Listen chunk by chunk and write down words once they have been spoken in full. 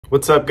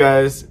What's up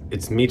guys?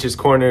 It's Meech's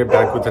Corner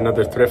back with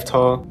another thrift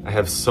haul. I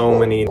have so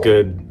many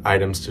good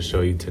items to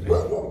show you today.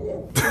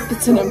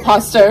 It's an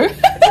imposter.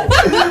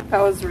 That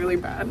was really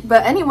bad.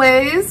 But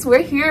anyways,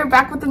 we're here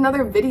back with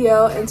another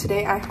video, and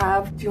today I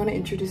have, do you want to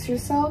introduce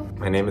yourself?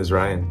 My name is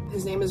Ryan.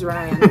 His name is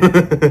Ryan.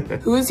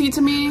 Who is he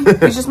to me?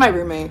 He's just my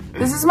roommate.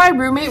 This is my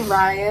roommate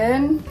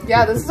Ryan.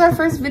 Yeah, this is our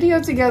first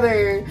video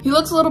together. He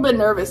looks a little bit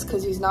nervous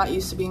because he's not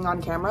used to being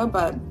on camera,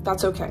 but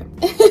that's okay.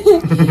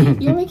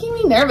 You're making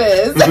me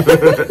nervous.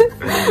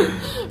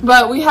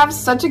 But we have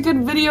such a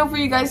good video for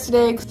you guys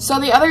today. So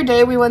the other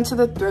day we went to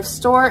the thrift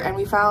store and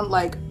we found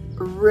like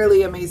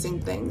really amazing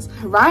things.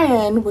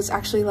 Ryan was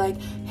actually like,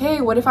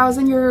 hey, what if I was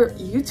in your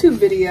YouTube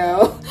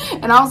video?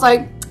 And I was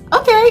like,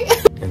 okay.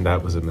 And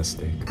that was a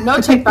mistake. No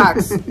take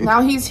backs.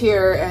 Now he's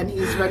here and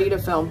he's ready to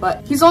film,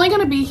 but he's only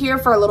gonna be here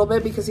for a little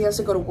bit because he has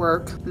to go to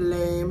work.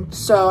 Lame.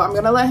 So I'm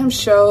gonna let him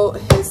show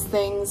his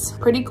things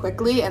pretty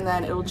quickly, and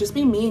then it'll just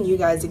be me and you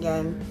guys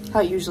again,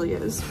 how it usually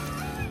is.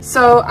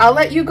 So I'll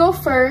let you go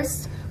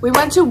first. We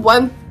went to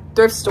one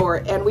thrift store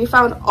and we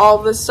found all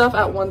this stuff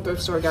at one thrift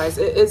store, guys.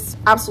 It is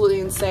absolutely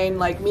insane.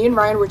 Like, me and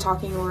Ryan were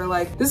talking and we were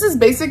like, this is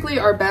basically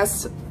our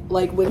best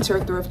like winter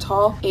thrift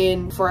haul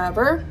in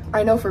forever.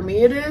 I know for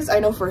me it is, I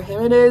know for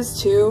him it is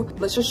too.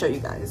 Let's just show you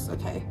guys.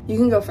 Okay, you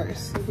can go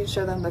first. You can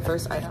show them the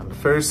first item.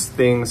 First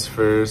things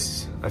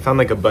first, I found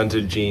like a bunch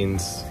of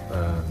jeans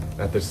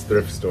at this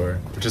thrift store,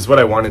 which is what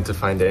I wanted to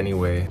find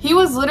anyway. He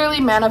was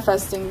literally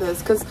manifesting this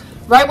because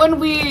right when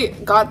we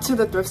got to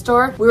the thrift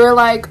store, we were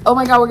like, oh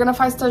my god, we're gonna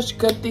find such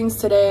good things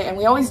today. And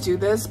we always do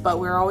this, but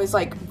we're always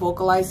like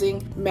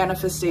vocalizing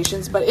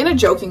manifestations, but in a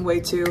joking way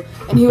too.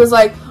 And he was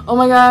like, oh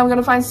my god, I'm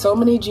gonna find so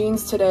many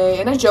jeans today,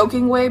 in a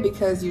joking way,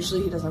 because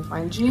usually he doesn't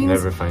find jeans.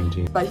 Never find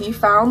jeans. But he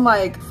found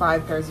like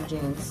 5 pairs of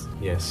jeans.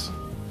 Yes.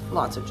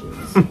 Lots of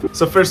jeans.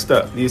 So first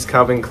up, these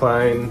Calvin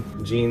Klein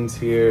jeans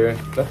here.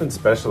 Nothing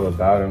special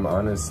about them,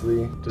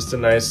 honestly. Just a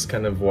nice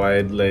kind of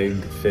wide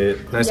leg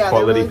fit. Nice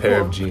quality really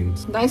pair of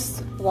jeans.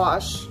 Nice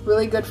wash,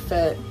 really good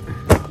fit.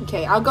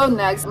 Okay, I'll go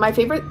next. My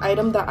favorite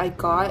item that I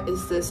got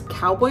is this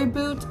cowboy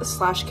boot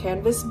 /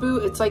 canvas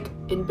boot. It's like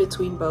in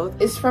between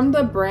both. It's from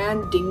the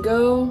brand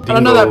Dingo. I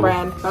don't know that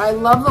brand, but I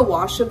love the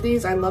wash of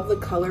these. I love the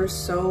color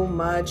so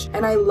much.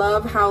 And I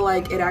love how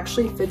like it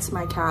actually fits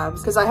my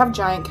calves because I have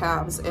giant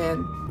calves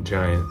and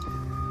giant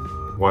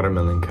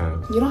watermelon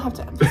calves. You don't have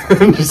to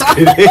emphasize. I'm just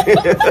kidding.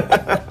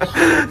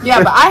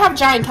 Yeah, but I have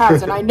giant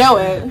calves and I know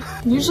it.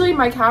 Usually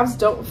my calves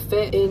don't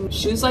fit in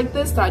shoes like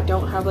this that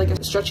don't have like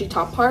a stretchy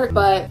top part,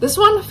 but this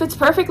one fits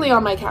perfectly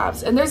on my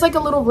calves. And there's like a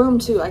little room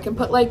too. I can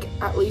put like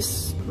at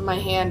least my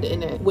hand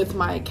in it with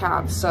my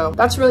calves, so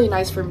that's really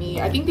nice for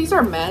me. I think these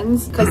are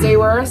men's because they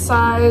were a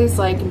size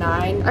like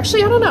 9.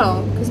 Actually, I don't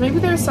know, because maybe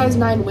they're a size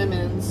 9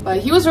 women's, but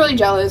he was really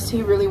jealous.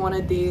 He really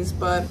wanted these,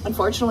 but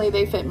unfortunately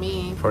they fit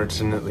me.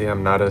 Fortunately,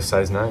 I'm not a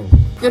size 9.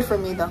 Good for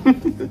me though.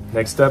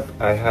 Next up,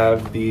 I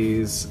have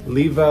these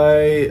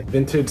Levi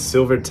vintage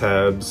silver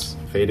tabs.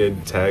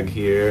 Faded tag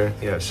here.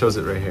 Yeah, it shows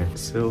it right here.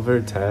 Silver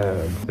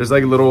tab. There's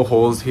like little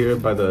holes here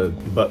by the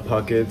butt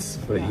pockets,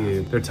 but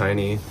they're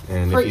tiny.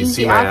 And if you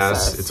see my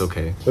ass, it's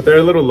okay. But they're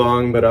a little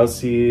long, but I'll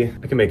see.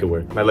 I can make it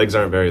work. My legs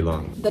aren't very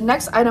long. The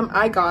next item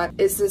I got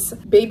is this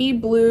baby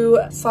blue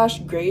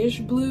 / grayish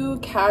blue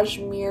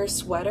cashmere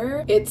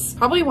sweater. It's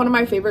probably one of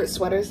my favorite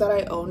sweaters that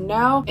I own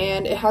now.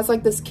 And it has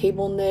like this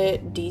cable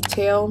knit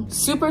detail.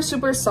 Super,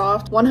 super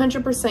soft.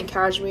 100%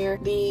 cashmere.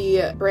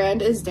 The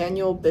brand is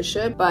Daniel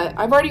Bishop, but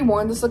I've already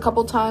worn this a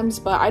couple times,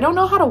 but I don't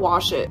know how to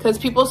wash it because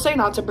people say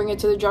not to bring it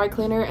to the dry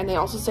cleaner and they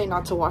also say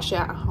not to wash it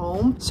at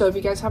home. So if you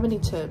guys have any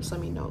tips,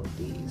 let me know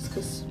these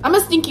because I'm a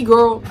stinky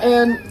girl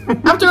and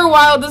after a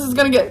while this is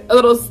gonna get a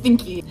little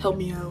stinky. Help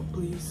me out,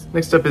 please.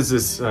 Next up is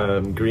this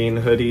green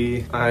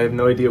hoodie. I have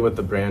no idea what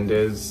the brand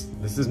is.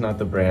 This is not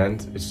the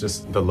brand, it's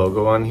just the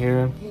logo on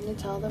here. Can you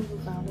tell them who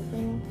found it for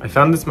you? I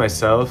found this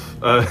myself.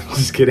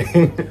 Just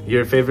kidding.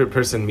 Your favorite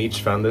person,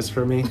 Meech, found this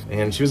for me.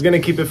 And she was gonna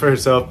keep it for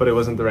herself, but it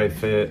wasn't the right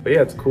fit. But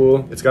yeah, it's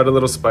cool. It's got a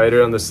little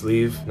spider on the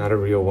sleeve, not a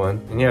real one.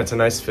 And yeah, it's a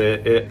nice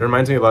fit. It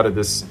reminds me a lot of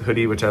this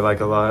hoodie, which I like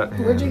a lot.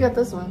 Where'd you get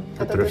this one?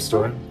 At the thrift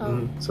store.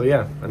 Oh. So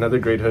yeah, another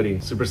great hoodie.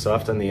 Super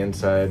soft on the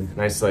inside.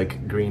 Nice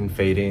like green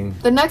fading.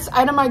 The next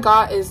item I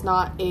got is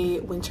not a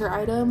winter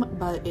item,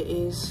 but it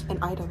is an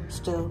item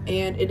still.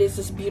 And it is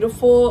this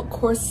beautiful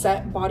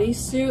corset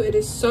bodysuit. It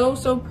is so,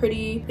 so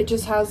pretty. It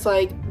just has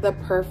like the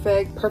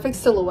perfect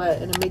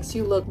silhouette and it makes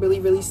you look really,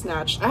 really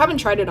snatched. I haven't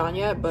tried it on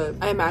yet, but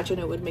I imagine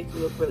it would make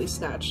you look really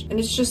snatched. And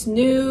it's just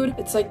nude.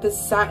 It's like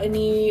this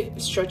satiny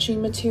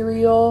stretching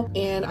material,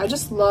 and I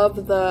just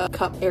love the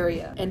cup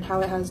area and how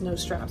it has no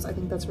straps. I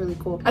think that's really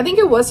cool. I think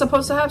it was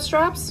supposed to have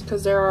straps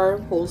because there are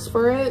holes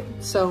for it,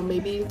 so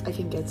maybe I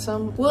can get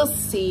some. We'll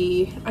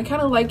see. I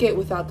kind of like it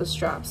without the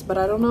straps, but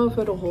I don't know if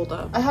it'll hold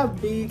up. I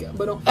have big,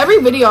 but every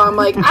video I'm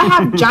like, I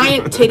have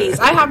giant titties,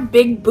 I have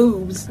big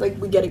boobs. Like,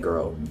 we get it,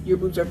 girl, your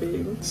boobs are are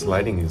being.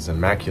 Sliding is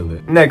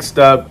immaculate. Next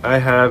up, I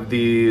have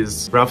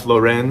these Ralph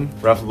Lauren,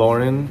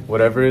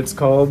 whatever it's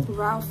called.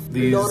 Ralph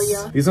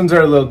Lauren. These ones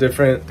are a little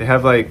different. They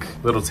have like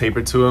little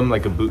taper to them,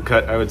 like a boot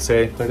cut, I would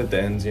say. Right at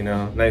the ends, you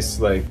know. Nice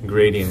like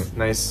gradient,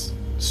 nice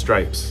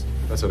stripes.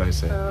 That's what I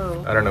say.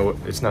 Oh. I don't know,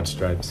 it's not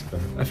stripes, but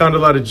I found a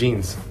lot of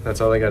jeans.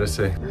 That's all I gotta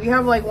say. You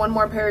have like one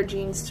more pair of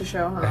jeans to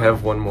show, huh? I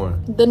have one more.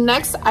 The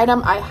next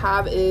item I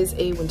have is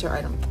a winter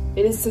item.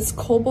 It is this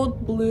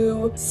cobalt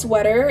blue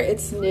sweater.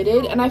 It's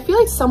knitted, and I feel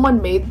like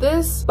someone made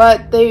this,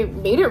 but they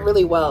made it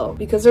really well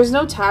because there's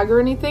no tag or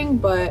anything,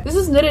 but this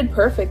is knitted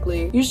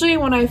perfectly. Usually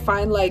when I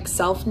find like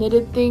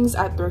self-knitted things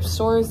at thrift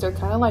stores, they're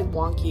kind of like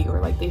wonky or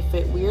like they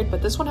fit weird,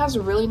 but this one has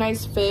a really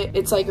nice fit.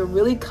 It's like a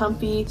really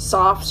comfy,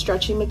 soft,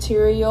 stretchy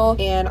material,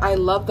 and I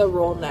love the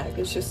roll neck.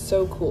 It's just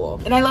so cool.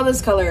 And I love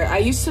this color. I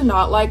used to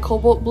not like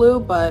cobalt blue,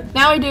 but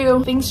now I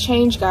do. Things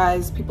change,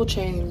 guys. People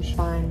change.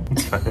 Fine.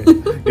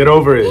 Get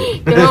over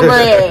it. Get over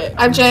it.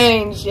 I've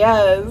changed,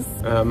 yes.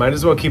 Might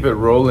as well keep it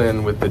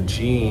rolling with the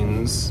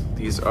jeans.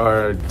 These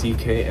are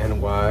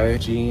DKNY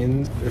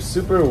jeans. They're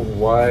super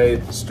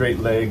wide, straight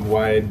leg,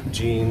 wide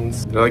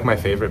jeans. They're like my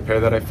favorite pair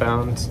that I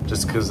found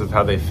just because of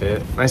how they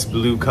fit. Nice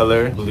blue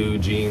color, blue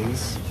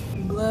jeans.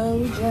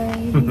 Blow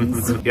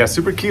jeans. Yeah,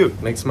 super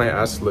cute. Makes my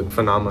ass look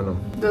phenomenal.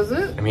 Does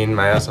it? I mean,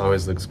 my ass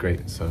always looks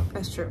great, so.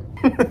 That's true.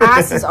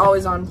 Ass is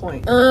always on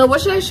point. What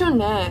should I show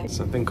next?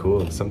 Something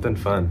cool, something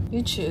fun.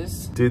 You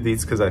choose. Do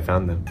these because I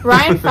found them.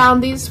 Ryan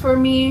found these for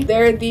me.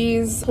 They're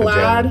these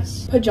plaid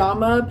Pajamas.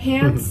 pajama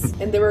pants,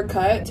 and they were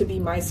cut to be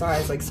my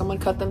size. Like someone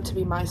cut them to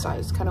be my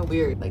size. Kind of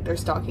weird. Like they're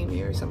stalking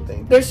me or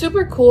something. They're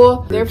super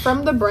cool. They're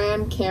from the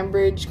brand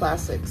Cambridge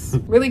Classics.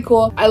 Really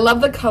cool. I love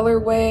the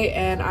colorway,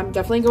 and I'm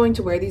definitely going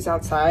to wear these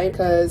outside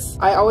because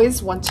I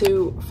always want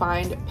to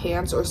find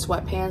pants or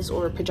sweatpants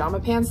or pajama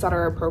pants that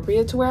are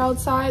appropriate to wear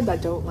outside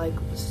that don't like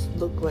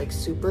look like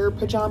super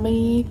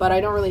pajama-y, but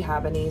I don't really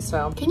have any.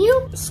 So can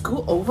you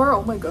scoot over?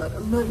 Oh my god,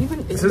 I'm not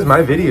even. This is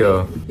my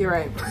video. You're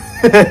right.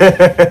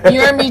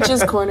 You're in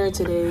Meech's corner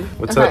today.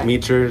 What's up,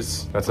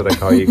 Meechers? That's what I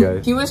call you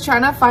guys. He was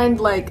trying to find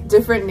like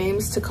different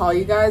names to call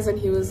you guys, and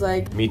he was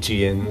like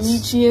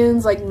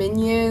Meechians, like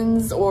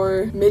minions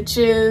or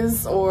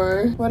Mitches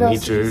or what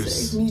else?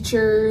 Meechers.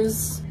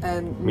 Meechers.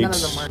 And none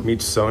of them work.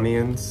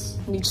 Meechsonians.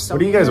 Meechsonian. What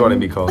do you guys want to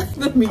be called?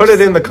 Put it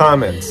in the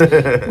comments.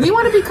 We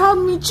want to be called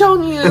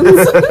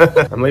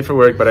Meechonians. I'm late for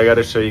work, but I got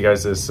to show you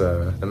guys this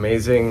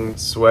amazing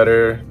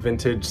sweater,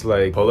 vintage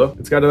like polo.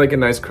 It's got like a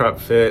nice crop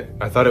fit.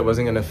 I thought it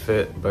wasn't gonna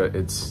fit, but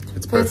it's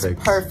perfect.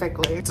 It's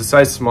perfectly. It's a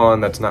size small,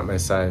 and that's not my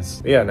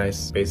size. But yeah,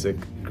 nice, basic,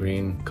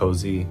 green,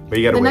 cozy. But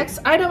you gotta The wait. next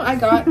item I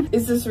got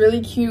is this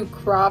really cute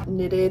crop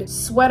knitted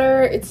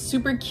sweater. It's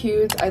super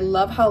cute. I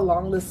love how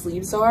long the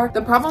sleeves are.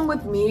 The problem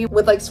with me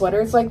with like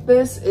sweaters like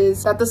this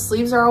is that the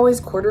sleeves are always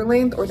quarter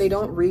length, or they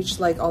don't reach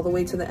like all the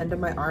way to the end of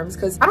my arms,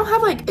 because I don't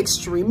have like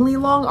extremely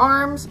long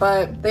arms,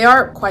 but they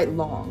are quite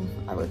long,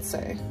 I would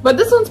say. But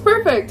this one's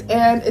perfect,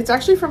 and it's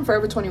actually from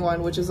Forever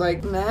 21, which is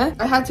like meh.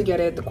 I had to get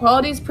it. The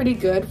quality is pretty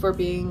good for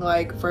being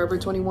like Forever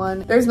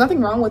 21. There's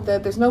nothing wrong with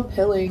it. There's no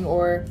pilling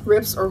or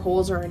rips or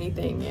holes or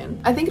anything, and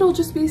I think it'll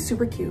just be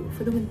super cute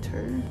for the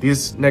winter.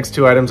 These next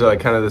two items are like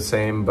kind of the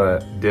same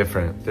but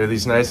different. They're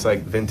these nice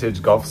like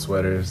vintage golf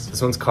sweaters.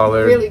 This one's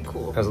collared. Really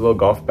cool. Has a little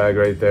golf bag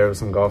right there with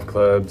some golf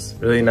clubs.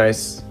 Really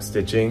nice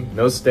stitching.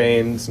 No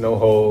stains, no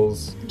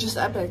holes. Just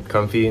epic.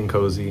 Comfy and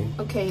cozy.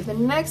 Okay, the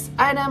next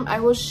item I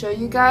will show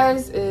you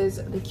guys is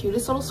the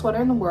cutest little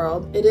sweater in the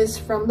world. It is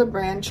from the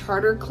brand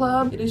Charter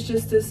Club. It is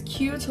just this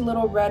cute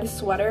little red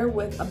sweater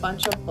with a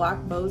bunch of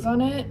black bows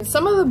on it.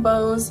 Some of the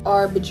bows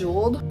are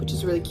bejeweled, which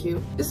is really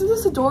cute. Isn't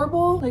this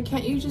adorable? Like,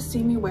 can't you just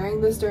see me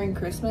wearing this during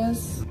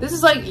Christmas? This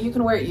is like, you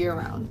can wear it year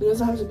round. It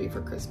doesn't have to be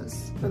for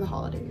Christmas, for the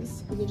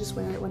holidays. You can just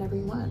wear it whenever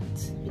you want,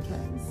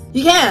 because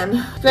you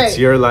can. Great. It's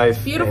your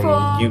life. Beautiful.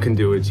 And you can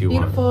do what you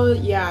want. Beautiful,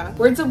 yeah.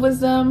 Words of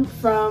wisdom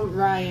from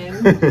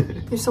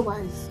Ryan. You're so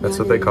wise. That's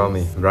what they call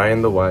me,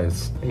 Ryan the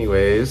Wise.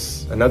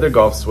 Anyways, another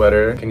golf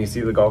sweater. Can you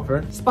see the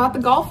golfer? Spot the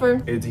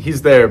golfer.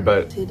 He's there,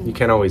 but hidden. you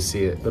can't always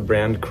see it. The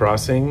brand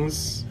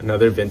Crossings,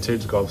 another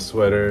vintage golf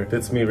sweater.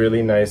 Fits me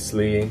really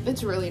nicely.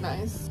 It's really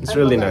nice. It's I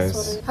really love that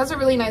nice. sweater. Has a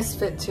really nice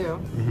fit too.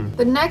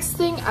 The next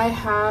thing I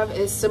have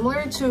is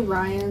similar to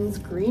Ryan's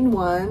green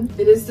one.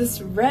 It is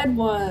this red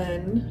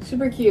one.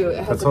 Super cute. It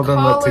has Let's a hold them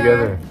collar. up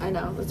together. I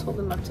know. Let's hold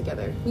them up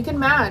together. We can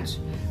match.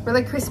 We're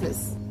like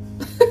Christmas.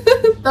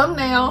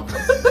 Thumbnail.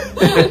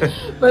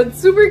 But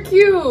super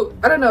cute.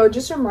 I don't know, it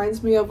just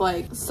reminds me of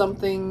like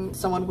something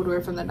someone would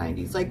wear from the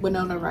 90s, like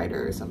Winona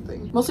Ryder or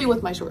something, mostly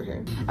with my short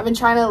hair. I've been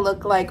trying to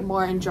look like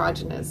more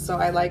androgynous, so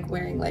I like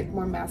wearing like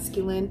more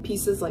masculine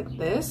pieces like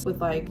this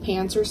with like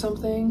pants or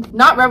something.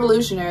 Not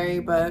revolutionary,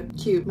 but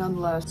cute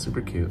nonetheless.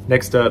 Super cute.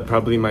 Next up,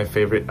 probably my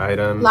favorite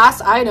item.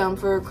 Last item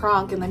for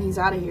Kronk, and then he's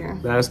out of here.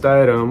 Last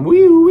item.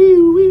 Wee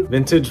wee wee.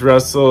 Vintage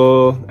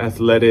Russell,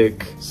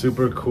 athletic,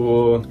 super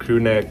cool crew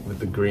neck with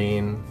the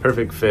green. neckline,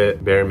 perfect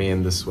fit. Bear me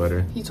in this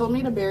sweater. He told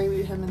me to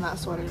bury him in that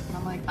sweater, and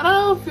I'm like, I don't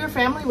know if your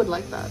family would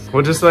like that.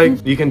 Well, just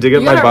like you can dig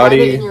up You my gotta body.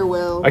 write it in your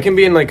will. I can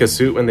be in like a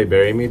suit when they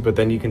bury me, but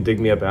then you can dig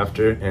me up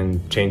after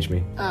and change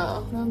me.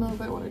 Oh, I don't know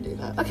if I want to do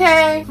that.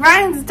 Okay,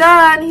 Ryan's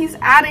done. He's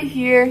out of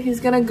here. He's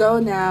gonna go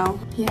now.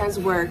 He has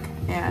work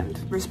and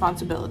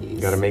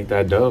responsibilities. Gotta make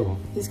that dough.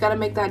 He's gotta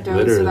make that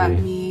dough so that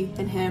me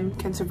and him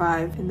can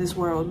survive in this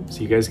world.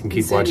 So you guys can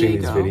keep watching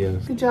these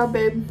videos. Good job,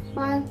 babe.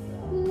 Bye.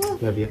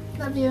 Love you.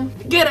 Love you.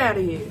 Get out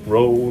of here.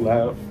 Roll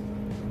out.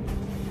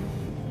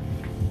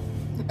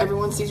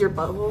 Everyone sees your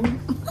butthole.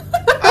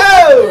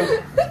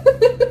 Oh!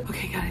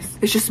 Okay, guys.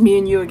 It's just me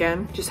and you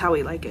again, just how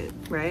we like it,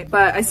 right?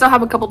 But I still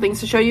have a couple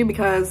things to show you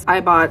because I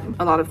bought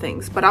a lot of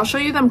things, but I'll show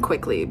you them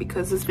quickly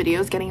because this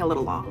video is getting a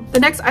little long. The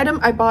next item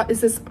I bought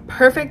is this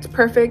perfect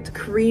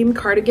cream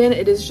cardigan.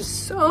 It is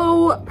just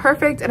so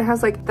perfect, and it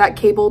has like that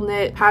cable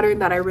knit pattern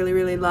that I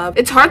really love.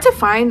 It's hard to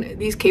find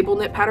these cable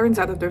knit patterns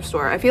at the thrift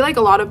store. I feel like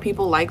a lot of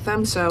people like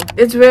them, so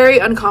it's very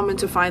uncommon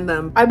to find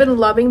them. I've been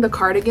loving the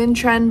cardigan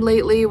trend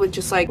lately with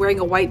just like wearing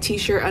a white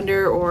t-shirt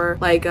under, or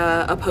like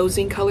a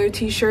opposing color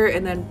t-shirt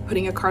and then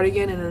putting a cardigan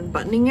and then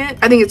buttoning it.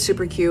 I think it's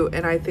super cute,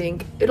 and I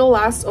think it'll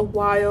last a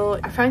while.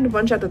 I find a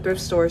bunch at the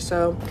thrift store.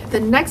 So the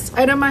next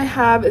item I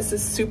have is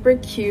this super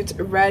cute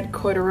red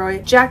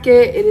corduroy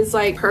jacket. It is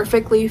like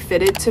perfectly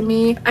fitted to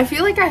me. I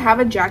feel like I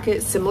have a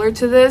jacket similar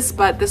to this,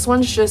 but this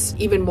one's just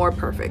even more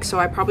perfect, so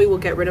I probably will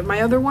get rid of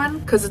my other one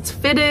because it's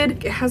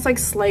fitted. It has like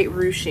slight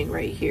ruching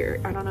right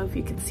here. I don't know if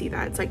you can see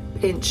that. It's like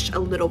pinched a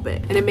little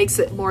bit, and it makes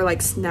it more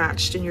like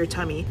snatched in your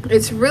tummy.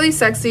 It's really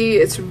sexy.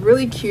 It's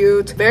really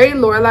cute. Very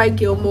Lorelai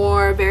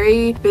Gilmore,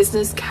 very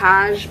business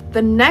cash.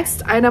 The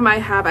next item I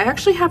have, I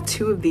actually have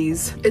two of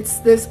these. It's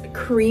this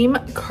cream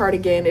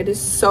cardigan. It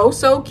is so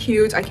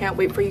cute. I can't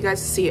wait for you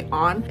guys to see it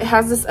on. It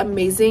has this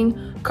amazing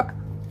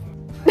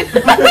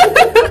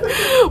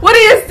what are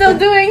you still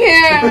doing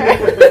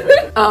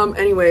here?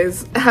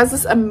 Anyways, it has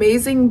this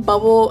amazing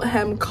bubble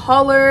hem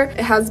collar.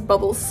 It has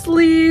bubble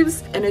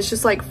sleeves, and it's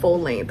just like full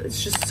length.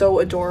 It's just so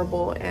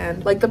adorable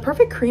and like the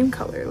perfect cream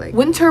color, like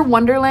winter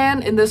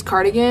wonderland in this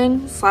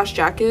cardigan slash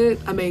jacket.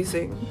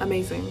 Amazing.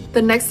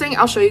 The next thing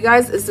I'll show you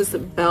guys is this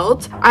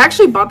belt. I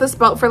actually bought this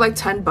belt for like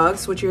 10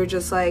 bucks, which you're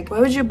just like, why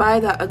would you buy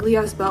that ugly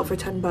ass belt for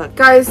 10 bucks?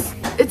 Guys,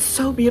 it's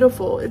so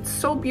beautiful. It's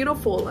so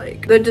beautiful.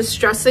 Like the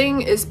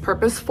distressing is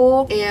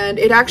purposeful, and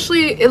it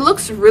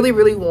looks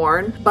really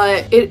worn,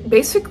 but it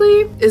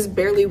basically is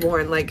barely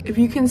worn. Like if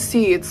you can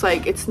see, it's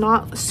like it's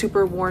not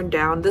super worn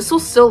down. This will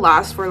still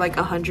last for like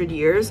 100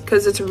 years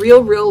because it's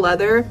real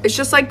leather. It's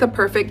just like the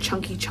perfect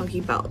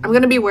chunky belt. I'm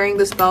gonna be wearing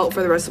this belt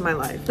for the rest of my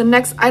life. The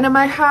next item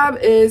I have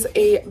is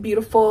a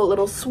beautiful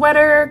little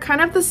sweater,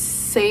 kind of the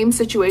same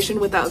situation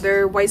with the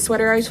other white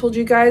sweater I told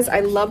you guys.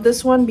 I love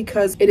this one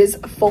because it is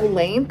full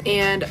length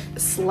and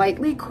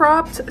slightly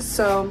cropped,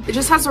 so it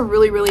just has a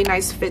really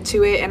nice fit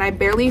to it, and I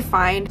barely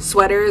find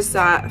sweaters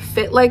that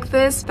fit like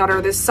this, that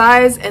are this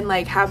size and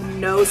like have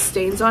no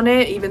stains on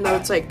it, even though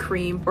it's like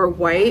cream or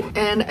white.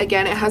 And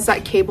again, it has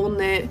that cable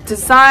knit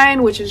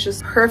design, which is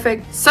just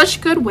perfect.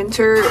 Such good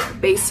winter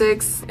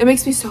basics. It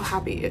makes me so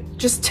happy. It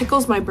just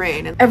tickles my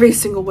brain in every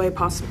single way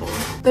possible.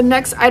 The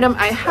next item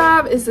I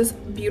have is this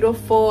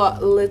beautiful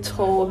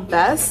little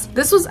vest.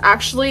 This was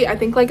actually, I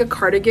think, like a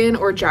cardigan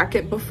or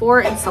jacket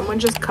before, and someone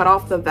just cut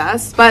off the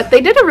vest, but they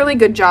did a really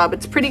good job.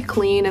 It's pretty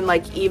clean and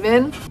like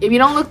even. If you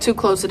don't look too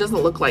close, it doesn't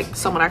look like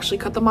someone actually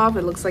cut them off.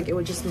 It looks like it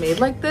was just made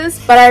like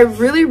this, but I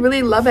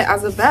really love it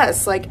as a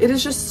vest. Like it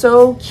is just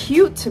so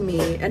cute to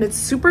me, and it's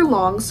super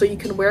long, so you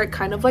can wear it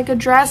kind of like a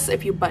dress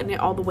if you button it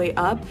all the way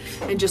up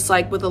and just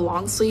like with a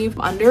long sleeve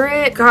under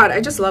it. God, I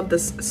just love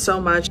this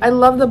so much. I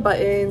love the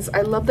buttons.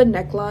 I love the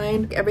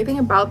neckline. Everything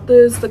about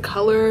this, the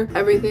color,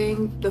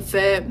 everything, the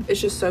fit,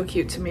 it's just so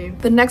cute to me.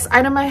 The next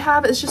item I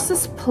have is just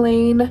this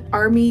plain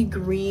army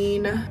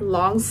green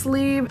long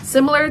sleeve.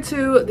 Similar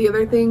to the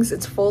other things,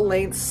 it's full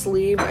length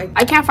sleeve.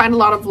 I can't find a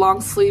lot of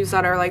long sleeves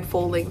that are like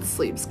full length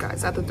sleeves,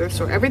 guys, at the thrift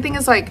store. Everything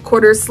is like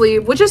quarter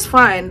sleeve, which is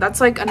fine.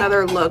 That's like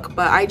another look,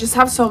 but I just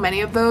have so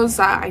many of those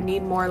that I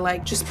need more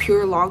like just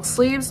pure long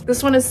sleeves.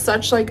 This one is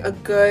such like a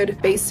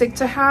good basic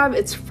to have.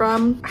 It's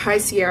from High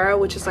Sierra,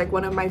 which is like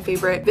one of my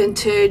favorite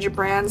vintage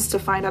brands to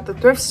find at the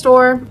thrift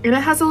store, and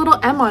it has a little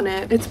M on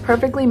it. It's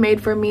perfectly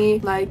made for me,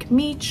 like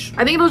meech.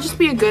 I think it'll just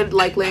be a good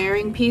like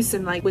layering piece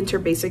and like winter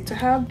basic to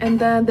have. And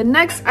then the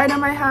next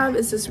item I have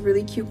is this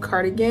really cute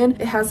cardigan.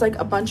 It has like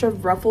a bunch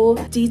of ruffle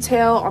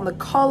detail on the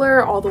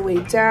collar all the way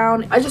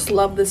down. I just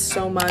love this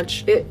so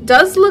much. It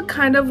does look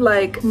kind of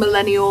like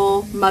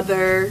millennial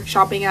mother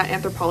shopping at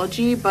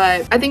Anthropologie,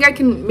 but I think I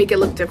can make it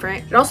look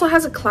different. It also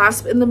has a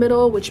clasp in the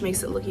middle, which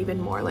makes it look even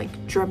more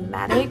like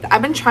dramatic.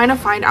 I've been trying to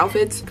find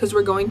outfits because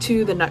we're going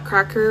to the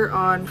Nutcracker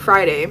on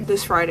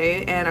this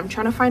Friday, and I'm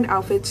trying to find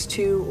outfits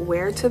to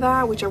wear to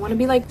that, which I want to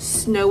be like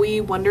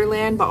snowy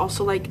wonderland but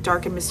also like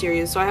dark and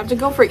mysterious, so I have to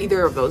go for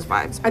either of those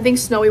vibes. I think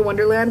snowy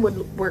wonderland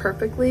would work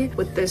perfectly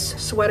with this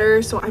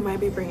sweater, so I might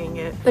be bringing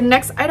it. The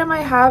next item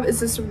I have is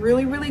this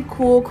really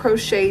cool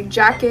crochet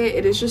jacket.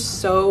 It is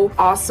just so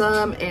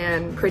awesome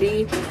and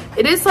pretty.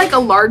 It is like a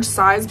large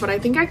size, but I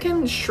think I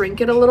can shrink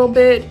it a little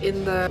bit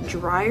in the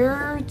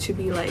dryer to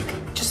be like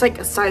just like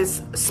a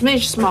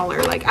smidge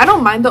smaller. Like I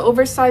don't mind the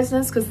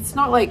oversizedness because it's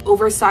not like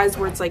oversized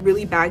where it's like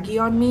really baggy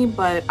on me,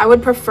 but I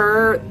would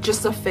prefer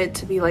just the fit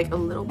to be like a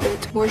little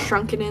bit more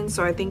shrunken in,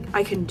 so I think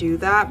I can do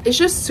that. It's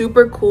just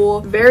super cool,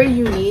 very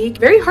unique,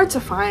 very hard to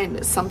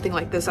find something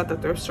like this at the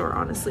thrift store,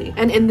 honestly,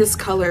 and in this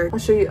color. I'll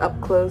show you up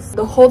close.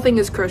 The whole thing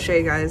is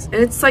crochet, guys, and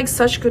it's like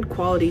such good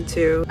quality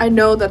too. I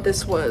know that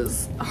this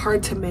was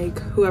hard to make,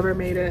 whoever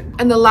made it.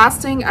 And the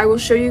last thing I will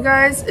show you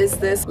guys is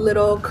this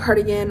little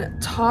cardigan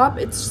top.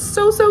 It's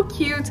so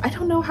cute. I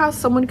don't know how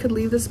someone could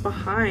leave this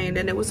behind,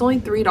 and it was only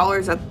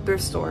 $3 at the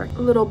thrift store.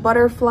 Little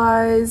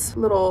butterflies,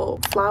 little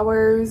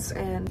flowers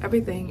and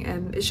everything,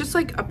 and it's just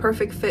like a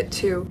perfect fit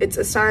too. It's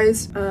a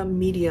size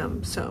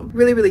medium, so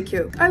really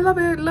cute. I love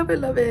it,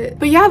 love it.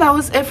 But yeah, that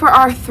was it for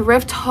our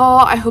thrift haul.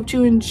 I hope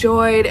you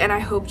enjoyed, and I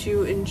hope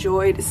you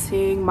enjoyed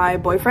seeing my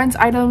boyfriend's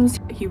items.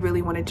 He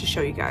really wanted to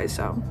show you guys,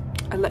 so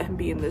I let him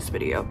be in this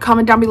video.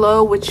 Comment down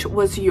below which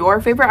was your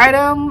favorite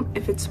item,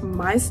 if it's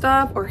my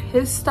stuff or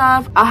his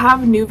stuff. I'll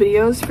have new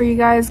videos for you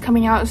guys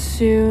coming out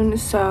soon,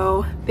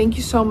 so thank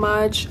you so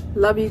much.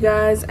 Love you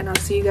guys, and I'll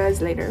see you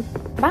guys later.